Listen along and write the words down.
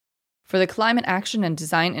For the climate action and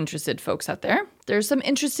design interested folks out there, there's some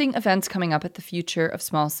interesting events coming up at the Future of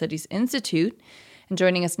Small Cities Institute. And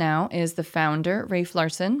joining us now is the founder, Rafe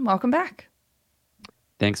Larson. Welcome back.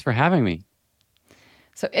 Thanks for having me.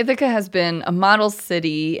 So Ithaca has been a model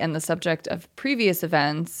city and the subject of previous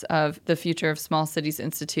events of the Future of Small Cities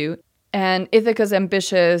Institute. And Ithaca's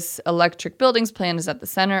ambitious electric buildings plan is at the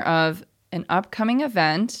center of an upcoming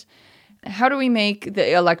event. How do we make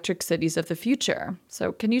the electric cities of the future?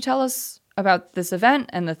 So can you tell us about this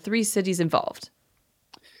event and the 3 cities involved?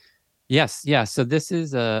 Yes. Yeah. So this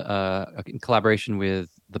is a collaboration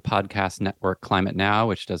with the podcast network Climate Now,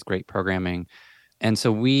 which does great programming. And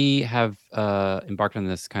so we have embarked on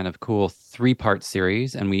this kind of cool 3-part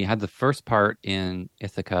series. And we had the first part in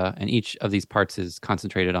Ithaca, and each of these parts is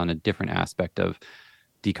concentrated on a different aspect of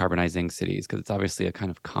decarbonizing cities, because it's obviously a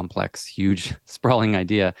kind of complex, huge, sprawling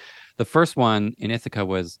idea. The first one in Ithaca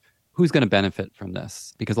was who's going to benefit from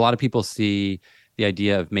this? Because a lot of people see the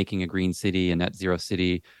idea of making a green city, a net zero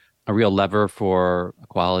city, a real lever for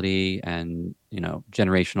equality and,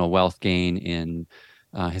 generational wealth gain in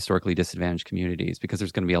historically disadvantaged communities, because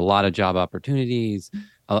there's going to be a lot of job opportunities,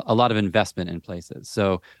 a lot of investment in places.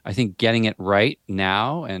 So I think getting it right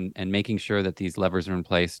now and making sure that these levers are in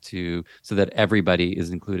place so that everybody is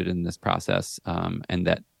included in this process and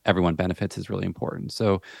that everyone benefits is really important.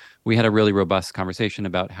 So we had a really robust conversation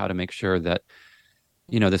about how to make sure that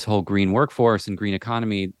this whole green workforce and green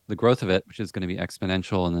economy, the growth of it, which is going to be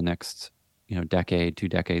exponential in the next decade, 2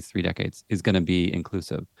 decades, 3 decades, is going to be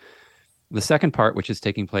inclusive. The second part, which is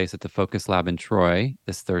taking place at the Focus Lab in Troy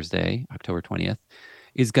this Thursday, October 20th,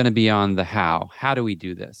 is going to be on the how. How do we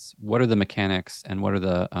do this? What are the mechanics and what are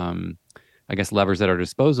the, levers at our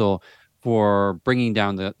disposal for bringing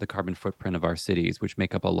down the carbon footprint of our cities, which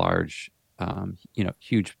make up a large,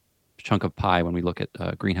 huge chunk of pie when we look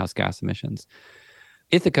at greenhouse gas emissions.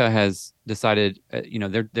 Ithaca has decided,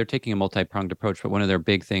 they're taking a multi-pronged approach, but one of their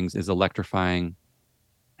big things is electrifying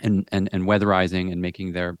and weatherizing and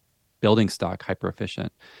making their building stock hyper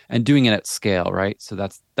efficient and doing it at scale, right? So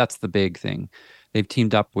that's the big thing. They've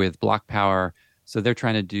teamed up with Block Power, so they're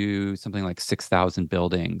trying to do something like 6,000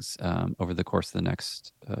 buildings over the course of the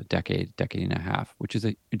next decade and a half, which is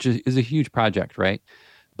a huge project, right?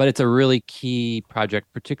 But it's a really key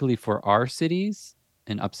project, particularly for our cities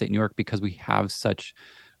in upstate New York, because we have such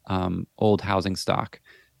old housing stock,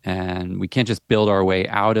 and we can't just build our way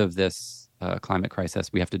out of this climate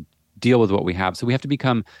crisis. We have to deal with what we have. So we have to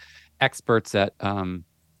become experts at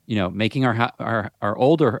making our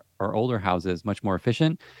older houses much more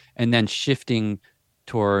efficient, and then shifting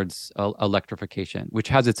towards electrification, which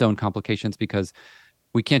has its own complications because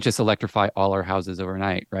we can't just electrify all our houses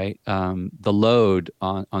overnight, right? The load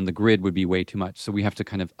on the grid would be way too much. So we have to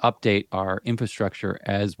kind of update our infrastructure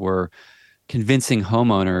as we're convincing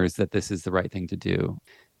homeowners that this is the right thing to do.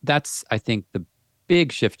 That's, I think, the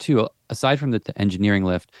big shift too, aside from the engineering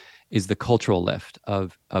lift, is the cultural lift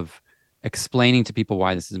of explaining to people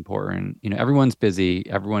why this is important. Everyone's busy,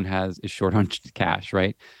 everyone is short on cash,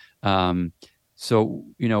 right? So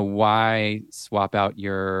why swap out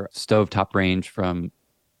your stovetop range from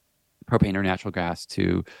propane or natural gas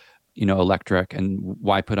to electric, and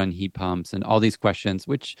why put on heat pumps and all these questions,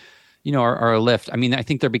 which are a lift. I mean, I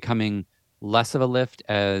think they're becoming less of a lift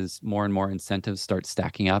as more and more incentives start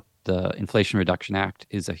stacking up. The Inflation Reduction Act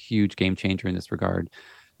is a huge game changer in this regard.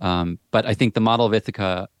 But I think the model of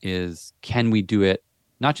Ithaca is, can we do it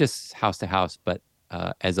not just house to house, but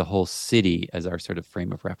as a whole city as our sort of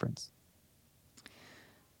frame of reference?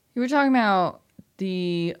 You were talking about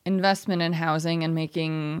the investment in housing and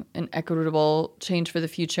making an equitable change for the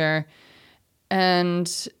future.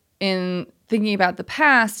 And in thinking about the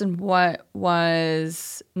past and what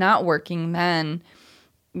was not working then,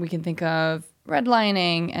 we can think of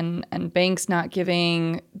redlining and banks not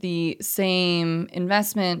giving the same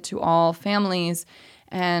investment to all families.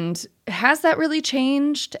 And has that really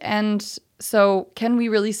changed? And so can we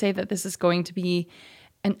really say that this is going to be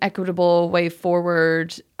an equitable way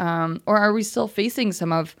forward? Or are we still facing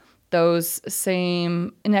some of those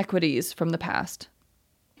same inequities from the past?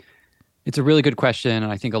 It's a really good question.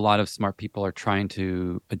 And I think a lot of smart people are trying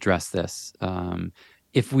to address this.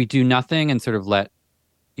 If we do nothing and sort of let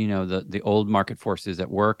the old market forces at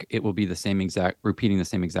work, it will be repeating the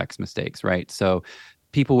same exact mistakes, right? So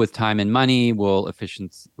people with time and money will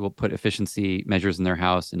put efficiency measures in their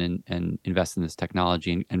house and invest in this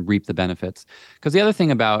technology and reap the benefits. Because the other thing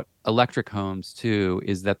about electric homes too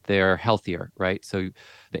is that they're healthier, right? So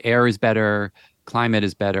the air is better, climate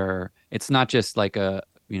is better. It's not just like a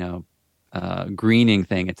greening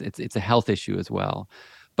thing. It's a health issue as well.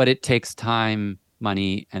 But it takes time,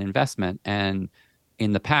 money, and investment. And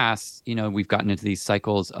in the past, we've gotten into these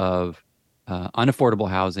cycles of unaffordable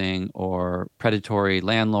housing or predatory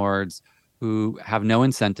landlords who have no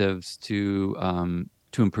incentives to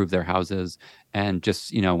improve their houses and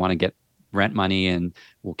just want to get rent money and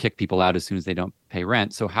will kick people out as soon as they don't pay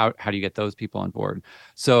rent. So how do you get those people on board?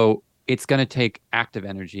 So it's going to take active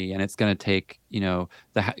energy, and it's going to take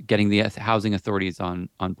getting the housing authorities on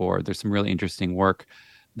board. There's some really interesting work.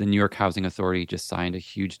 The New York Housing Authority just signed a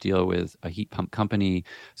huge deal with a heat pump company.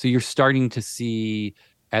 So you're starting to see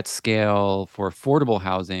at scale for affordable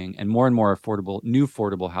housing and more new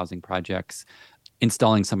affordable housing projects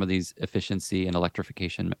installing some of these efficiency and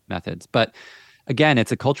electrification methods. But again,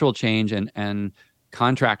 it's a cultural change, and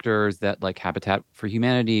contractors that like Habitat for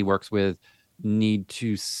Humanity works with need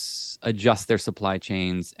to adjust their supply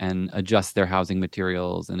chains and adjust their housing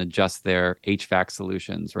materials and adjust their HVAC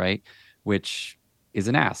solutions, right? Which is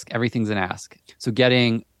an ask. Everything's an ask. So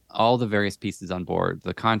getting all the various pieces on board,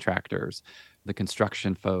 the contractors, the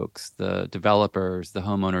construction folks, the developers, the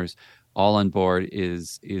homeowners, all on board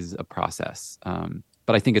is a process.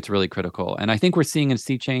 But I think it's really critical. And I think we're seeing a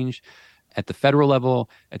sea change at the federal level,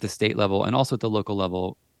 at the state level, and also at the local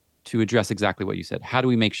level to address exactly what you said. How do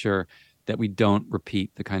we make sure that we don't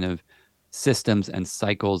repeat the kind of systems and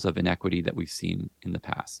cycles of inequity that we've seen in the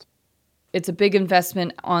past? It's a big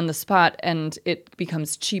investment on the spot, and it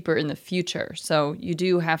becomes cheaper in the future. So you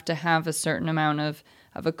do have to have a certain amount of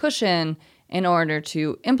a cushion in order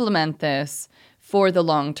to implement this for the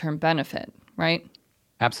long-term benefit, right?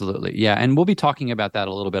 Absolutely. Yeah. And we'll be talking about that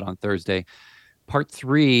a little bit on Thursday. Part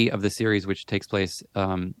 3 of the series, which takes place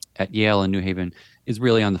at Yale and New Haven, is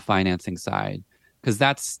really on the financing side, because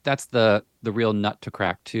that's the real nut to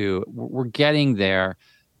crack too. We're getting there,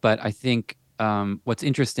 but I think what's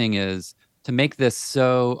interesting is to make this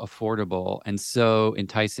so affordable and so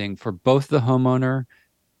enticing for both the homeowner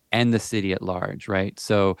and the city at large, right?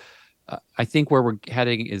 So I think where we're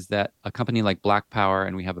heading is that a company like Black Power,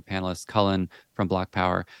 and we have a panelist, Cullen from Black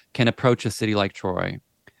Power, can approach a city like Troy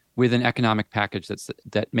with an economic package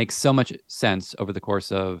that makes so much sense over the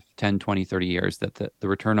course of 10, 20, 30 years, that the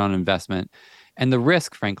return on investment and the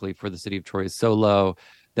risk, frankly, for the city of Troy is so low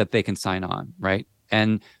that they can sign on, right?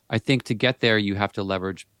 And I think to get there, you have to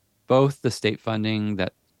leverage both the state funding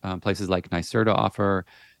that places like NYSERDA offer,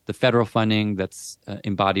 the federal funding that's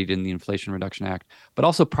embodied in the Inflation Reduction Act, but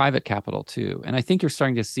also private capital too. And I think you're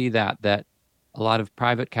starting to see that a lot of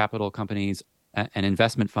private capital companies and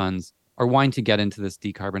investment funds are wanting to get into this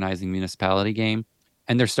decarbonizing municipality game.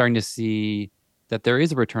 And they're starting to see that there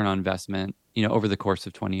is a return on investment, over the course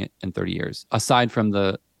of 20 and 30 years, aside from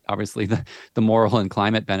obviously the moral and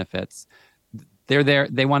climate benefits. They're there.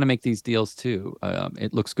 They want to make these deals too.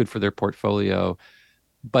 It looks good for their portfolio,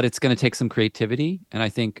 but it's going to take some creativity. And I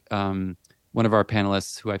think one of our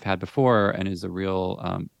panelists who I've had before and is a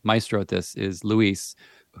real maestro at this is Luis,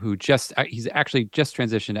 who he's actually just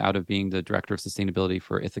transitioned out of being the director of sustainability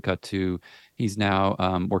for Ithaca to he's now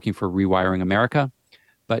working for Rewiring America.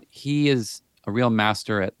 But he is a real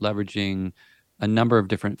master at leveraging a number of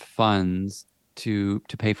different funds to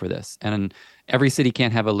pay for this. And every city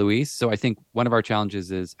can't have a Luis. So I think one of our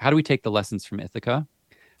challenges is how do we take the lessons from Ithaca,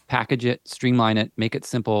 package it, streamline it, make it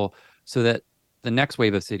simple so that the next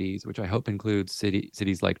wave of cities, which I hope includes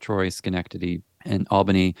cities like Troy, Schenectady, and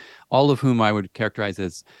Albany, all of whom I would characterize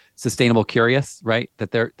as sustainable curious, right?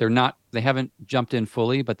 That they haven't jumped in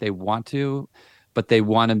fully, but they want to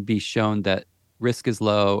be shown that risk is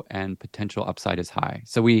low and potential upside is high.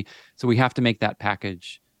 So we have to make that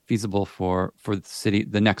package feasible for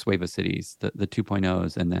the next wave of cities, the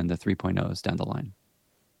 2.0s and then the 3.0s down the line.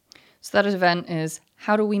 So that event is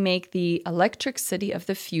How Do We Make the Electric City of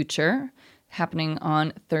the Future, happening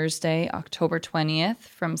on Thursday, October 20th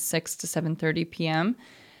from 6 to 7:30 p.m.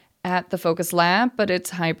 at the Focus Lab, but it's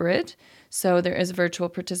hybrid. So there is virtual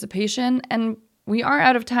participation, and we are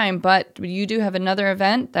out of time, but you do have another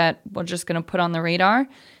event that we're just going to put on the radar,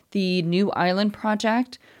 the New Island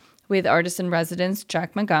Project with artist in residence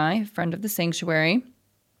Jack Magai, friend of the Sanctuary.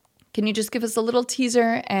 Can you just give us a little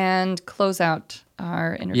teaser and close out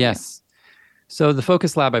our interview? Yes. So the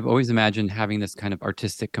Focus Lab, I've always imagined having this kind of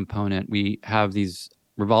artistic component. We have these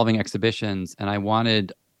revolving exhibitions, and I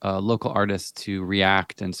wanted local artists to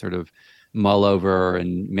react and sort of mull over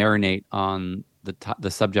and marinate on the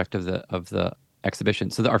subject of the exhibition.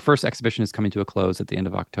 So our first exhibition is coming to a close at the end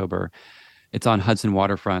of October. It's on Hudson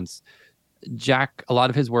waterfronts. Jack, a lot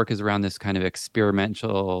of his work is around this kind of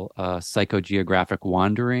experimental psychogeographic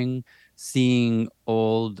wandering, seeing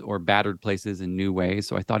old or battered places in new ways.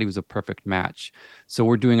 So I thought he was a perfect match. So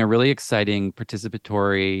we're doing a really exciting,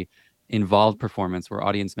 participatory, involved performance where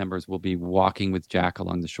audience members will be walking with Jack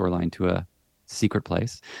along the shoreline to a secret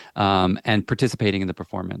place, and participating in the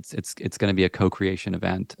performance. It's going to be a co-creation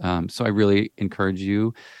event. So I really encourage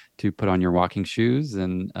you to put on your walking shoes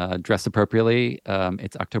and dress appropriately.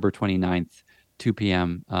 It's October 29th, 2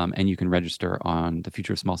 p.m., and you can register on the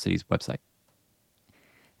Future of Small Cities website.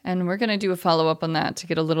 And we're going to do a follow-up on that to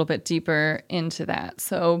get a little bit deeper into that.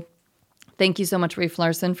 So thank you so much, Rafe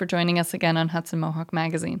Larson, for joining us again on Hudson Mohawk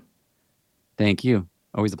Magazine. Thank you.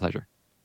 Always a pleasure.